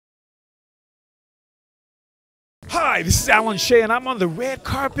Hi, this is Alan Shea, and I'm on the red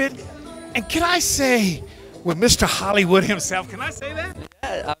carpet. And can I say, with Mr. Hollywood himself, can I say that?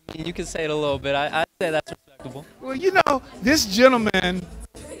 Yeah, I mean, you can say it a little bit. I'd say that's respectable. Well, you know, this gentleman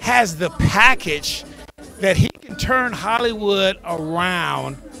has the package that he can turn Hollywood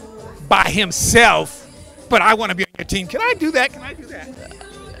around by himself, but I want to be on your team. Can I do that? Can I do that?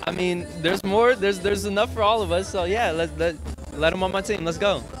 I mean, there's more. There's enough for all of us. So yeah, let him on my team. Let's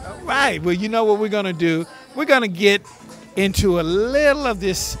go. All right. Well, you know what we're going to do? We're going to get into a little of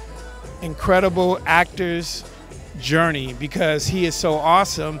this incredible actor's journey because he is so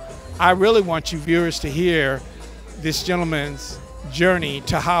awesome. I really want you viewers to hear this gentleman's journey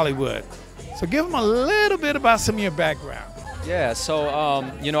to Hollywood. So give him a little bit about some of your background. Yeah, so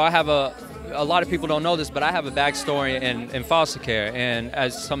you know, I have a lot of people don't know this, but I have a backstory in foster care, and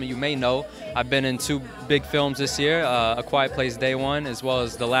as some of you may know, I've been in 2 big films this year, A Quiet Place Day One, as well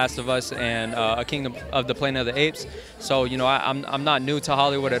as The Last of Us and A Kingdom of the Planet of the Apes. So you know, I'm not new to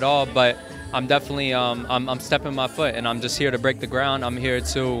Hollywood at all, but I'm definitely I'm stepping my foot, and I'm just here to break the ground. I'm here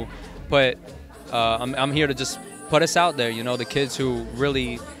to put I'm here to just put us out there. You know, the kids who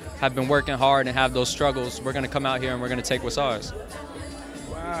really have been working hard and have those struggles, we're going to come out here and we're going to take what's ours.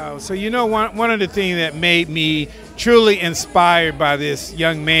 Wow. So you know, one of the things that made me truly inspired by this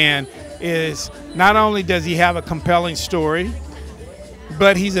young man is not only does he have a compelling story,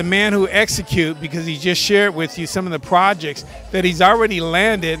 but he's a man who executes, because he just shared with you some of the projects that he's already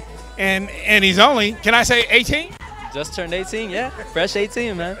landed, and he's only, can I say 18? Just turned 18, yeah. Fresh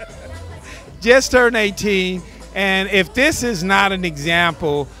 18, man. Just turned 18. And if this is not an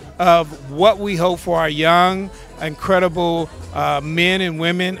example of what we hope for our young, incredible men and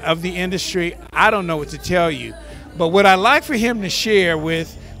women of the industry, I don't know what to tell you. But what I'd like for him to share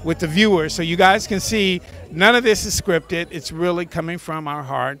with the viewers, so you guys can see none of this is scripted, it's really coming from our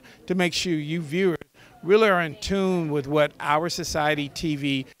heart to make sure you viewers really are in tune with what Our Society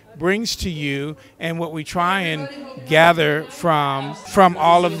TV brings to you and what we try and gather from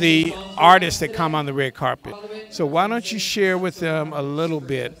all of the artists that come on the red carpet. So why don't you share with them a little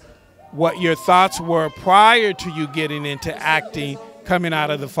bit what your thoughts were prior to you getting into acting, coming out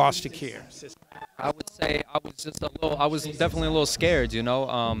of the foster care system? I would say I was definitely a little scared, you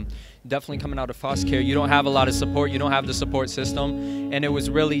know. Definitely coming out of foster care, you don't have a lot of support, you don't have the support system, and it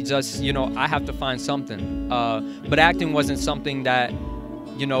was really just, you know, I have to find something. But acting wasn't something that,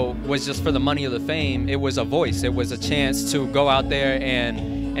 you know, was just for the money or the fame. It was a voice. It was a chance to go out there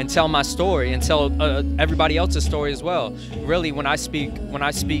and tell my story and tell everybody else's story as well. Really, when I speak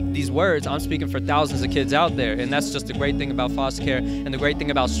these words, I'm speaking for thousands of kids out there, and that's just the great thing about foster care. And the great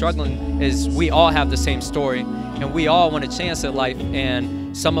thing about struggling is we all have the same story, and we all want a chance at life. And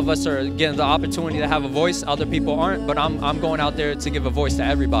some of us are getting the opportunity to have a voice, other people aren't. But I'm going out there to give a voice to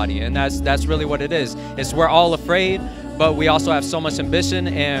everybody, and that's really what it is. It's we're all afraid, but we also have so much ambition,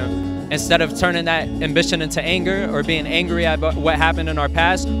 and instead of turning that ambition into anger or being angry at what happened in our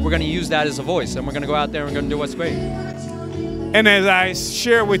past, we're going to use that as a voice, and we're going to go out there and we're going to do what's great. And as I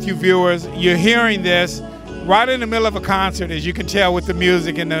share with you viewers, you're hearing this right in the middle of a concert, as you can tell with the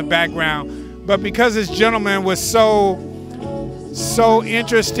music in the background. But because this gentleman was so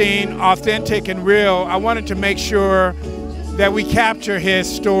interesting, authentic, and real, I wanted to make sure that we capture his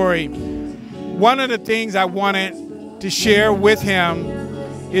story. One of the things I wanted to share with him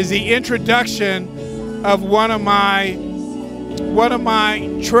is the introduction of one of my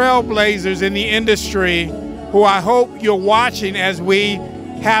trailblazers in the industry, who I hope you're watching as we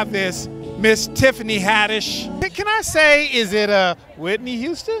have this, Miss Tiffany Haddish. Can I say, is it a Whitney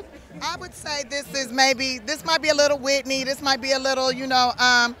Houston? I would say this might be a little Whitney, this might be a little, you know,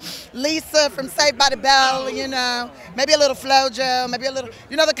 Lisa from Saved by the Bell, you know, maybe a little FloJo, maybe a little,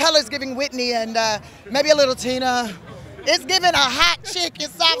 you know, the color's giving Whitney, and maybe a little Tina. It's giving a hot chick in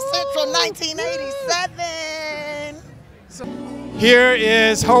South Central 1987. So here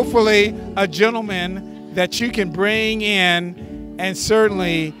is hopefully a gentleman that you can bring in and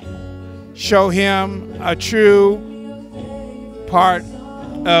certainly show him a true part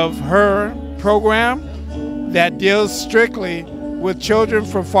of her program that deals strictly with children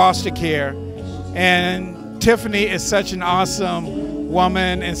from foster care. And Tiffany is such an awesome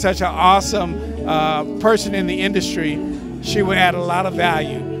woman and such an awesome person in the industry. She would add a lot of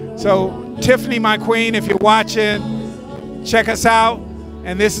value. So Tiffany, my queen, if you're watching, check us out,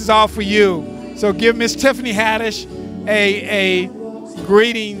 and this is all for you. So give Miss Tiffany Haddish a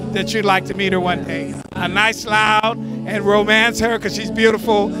greeting that you'd like to meet her one day. A nice loud and romance her, because she's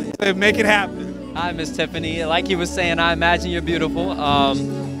beautiful, so make it happen. Hi, Miss Tiffany. Like he was saying, I imagine you're beautiful.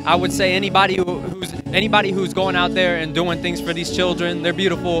 I would say anybody who's going out there and doing things for these children, they're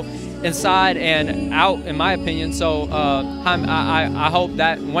beautiful. inside and out, in my opinion. So I hope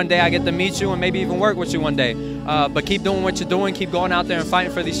that one day I get to meet you and maybe even work with you one day. But keep doing what you're doing. Keep going out there and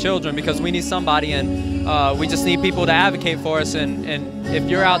fighting for these children, because we need somebody, and we just need people to advocate for us. And if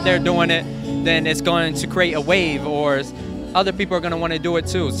you're out there doing it, then it's going to create a wave, or other people are going to want to do it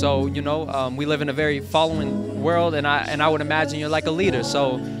too. So, you know, we live in a very following world, and I would imagine you're like a leader.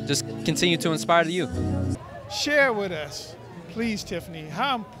 So just continue to inspire the youth. Share with us, please, Tiffany,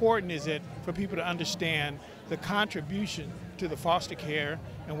 how important is it for people to understand the contribution to the foster care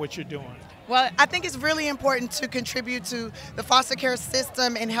and what you're doing? Well, I think it's really important to contribute to the foster care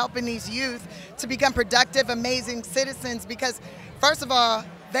system and helping these youth to become productive, amazing citizens, because first of all,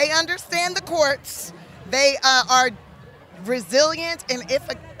 they understand the courts, they are resilient, and if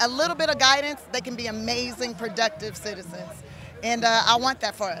a little bit of guidance, they can be amazing, productive citizens. And I want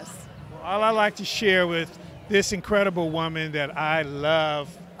that for us. All I like to share with this incredible woman that I love,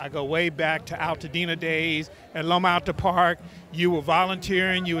 I go way back to Altadena days at Loma Alta Park. You were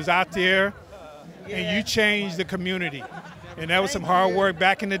volunteering, you was out there, and you changed the community. And that was some hard work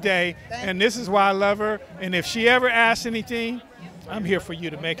back in the day. And this is why I love her. And if she ever asks anything, I'm here for you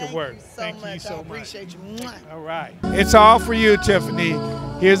to make it work. Thank you so much. I appreciate you. All right. It's all for you, Tiffany.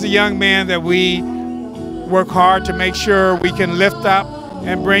 Here's a young man that we work hard to make sure we can lift up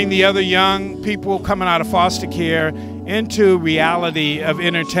and bring the other young people coming out of foster care into reality of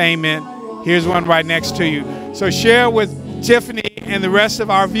entertainment. Here's one right next to you. So share with Tiffany and the rest of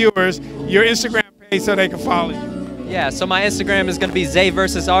our viewers your Instagram page so they can follow you. Yeah, so my Instagram is going to be Zay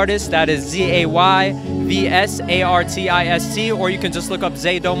versus Artist. That is ZAYVSARTIST, or you can just look up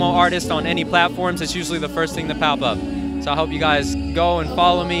Zay Domo Artist on any platforms. It's usually the first thing to pop up. So I hope you guys go and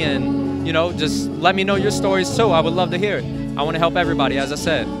follow me, and, you know, just let me know your stories too. I would love to hear it. I want to help everybody, as I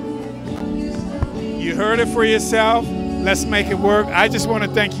said. You heard it for yourself. Let's make it work. I just want to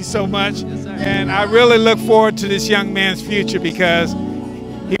thank you so much. Yes, sir. And I really look forward to this young man's future, because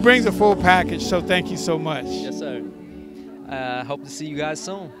he brings a full package. So thank you so much. Yes, sir. Hope to see you guys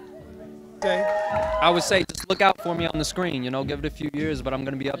soon. Okay. I would say just look out for me on the screen, you know, give it a few years, but I'm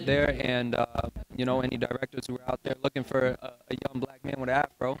going to be up there, and, you know, any directors who are out there looking for a young black man with an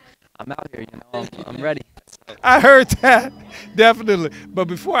afro, I'm out here, you know, I'm ready. So. I heard that, definitely. But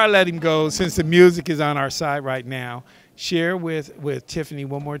before I let him go, since the music is on our side right now, share with Tiffany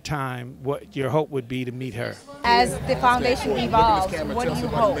one more time what your hope would be to meet her. As the foundation evolves, what do you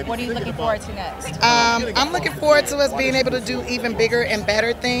hope? What are you looking forward to next? I'm looking forward to us being able to do even bigger and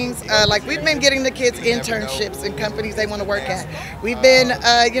better things. Like, we've been getting the kids internships in companies they want to work at. We've been,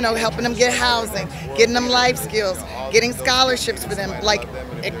 you know, helping them get housing, getting them life skills, getting scholarships for them, like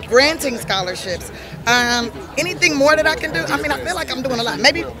granting scholarships. Anything more that I can do? I mean, I feel like I'm doing a lot.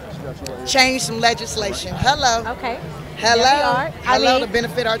 Maybe change some legislation. Hello. Okay. Hello. Hello, to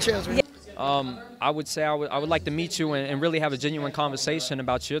benefit our children. I would say I would like to meet you and really have a genuine conversation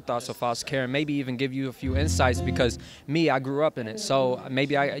about your thoughts of foster care, and maybe even give you a few insights, because I grew up in it. So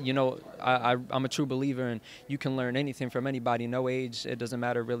maybe I'm a true believer, and you can learn anything from anybody, no age. It doesn't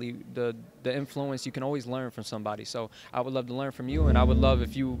matter really the influence. You can always learn from somebody. So I would love to learn from you, and I would love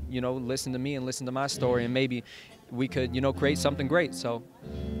if you listen to me and listen to my story, and maybe we could create something great. So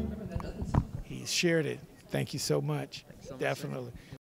He shared it. Thank you so much. Definitely.